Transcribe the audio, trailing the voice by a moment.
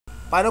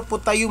paano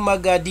po tayo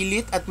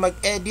mag-delete at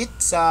mag-edit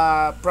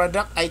sa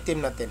product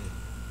item natin.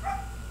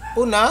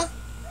 Una,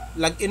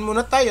 login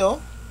muna tayo.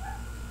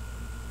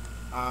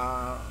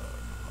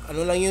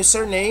 Ano lang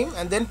username,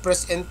 and then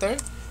press enter,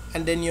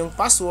 and then yung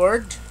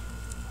password,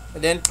 and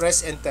then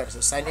press enter.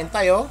 So sign in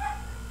tayo.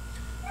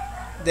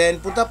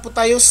 Then punta po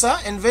tayo sa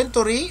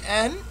inventory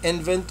and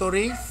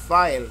inventory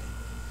file.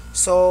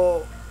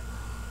 So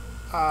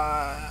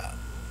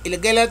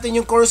ilagay natin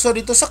yung cursor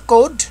dito sa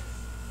code,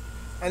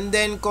 and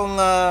then kung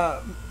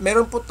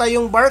meron po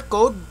tayong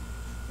barcode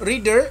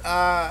reader,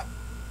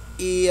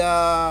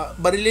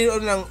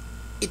 barilin lang,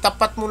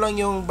 itapat mo lang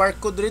yung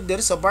barcode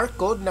reader sa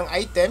barcode ng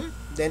item,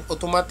 then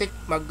automatic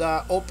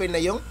mag-open na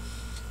yung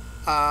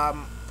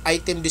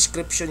item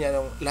description yan,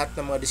 yung lahat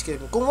ng mga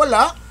description. Kung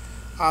wala,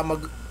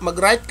 mag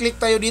right click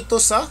tayo dito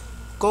sa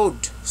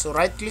code. So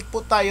right click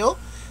po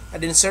tayo, and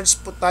then search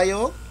po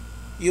tayo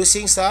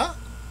using sa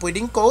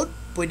pwedeng code,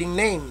 pwedeng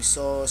name.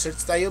 So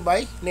search tayo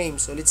by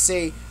name. So let's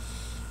say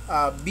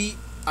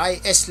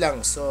BIS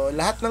lang. So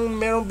lahat ng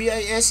merong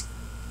BIS,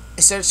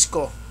 i-search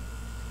ko.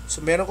 So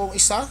meron kong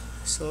isa,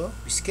 so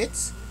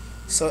biscuits.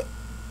 So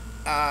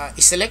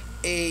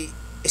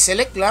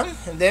i-select lang,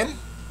 and then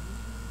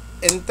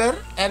enter,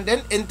 and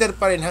then enter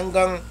pa rin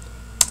hanggang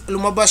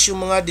lumabas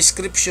yung mga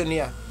description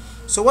niya.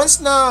 So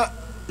once na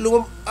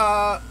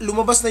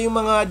lumabas na yung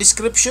mga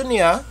description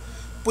niya,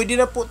 pwede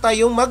na po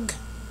tayong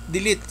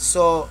mag-delete.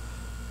 So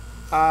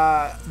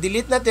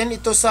delete natin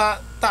ito sa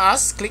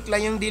taas, click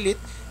lang yung delete,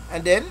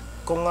 and then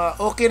kung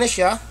okay na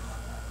siya,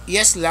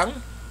 yes lang.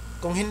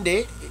 Kung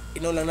hindi,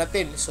 ino lang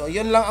natin. So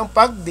yun lang ang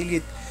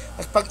pag-delete.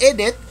 At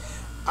pag-edit,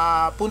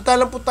 punta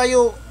lang po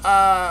tayo,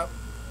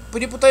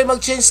 pwede po tayo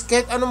mag-change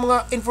kahit anong mga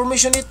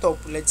information nito.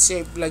 Let's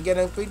say,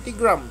 lagyan ng 20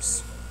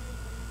 grams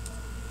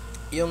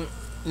yung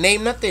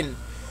name natin.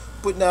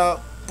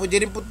 Pwede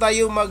rin po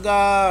tayo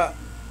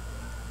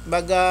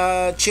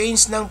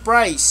mag-change ng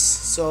price.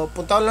 So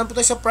punta lang po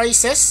tayo sa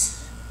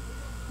prices.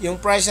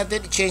 Yung price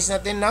natin, i-change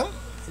natin ng,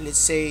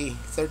 let's say,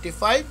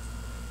 35.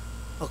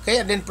 Okay,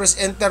 and then press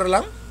enter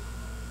lang.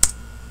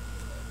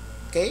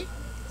 Okay,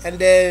 and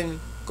then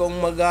kung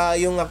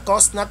yung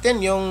cost natin,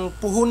 yung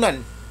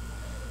puhunan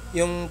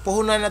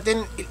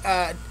natin,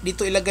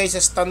 dito ilagay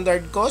sa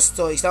standard cost.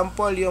 So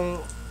example,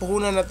 yung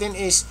puhunan natin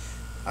is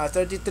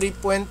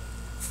 33.5,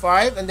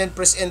 and then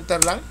press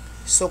enter lang.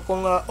 So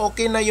kung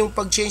okay na yung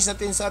pag-change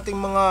natin sa ating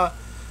mga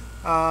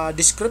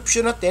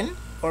description natin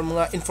or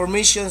mga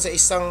information sa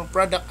isang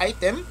product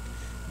item,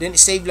 then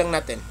save lang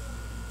natin.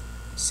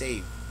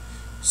 Save.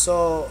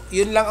 So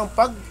yun lang ang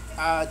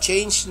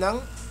pag-change ng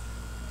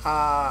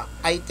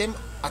item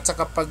at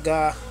saka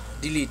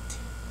pag-delete.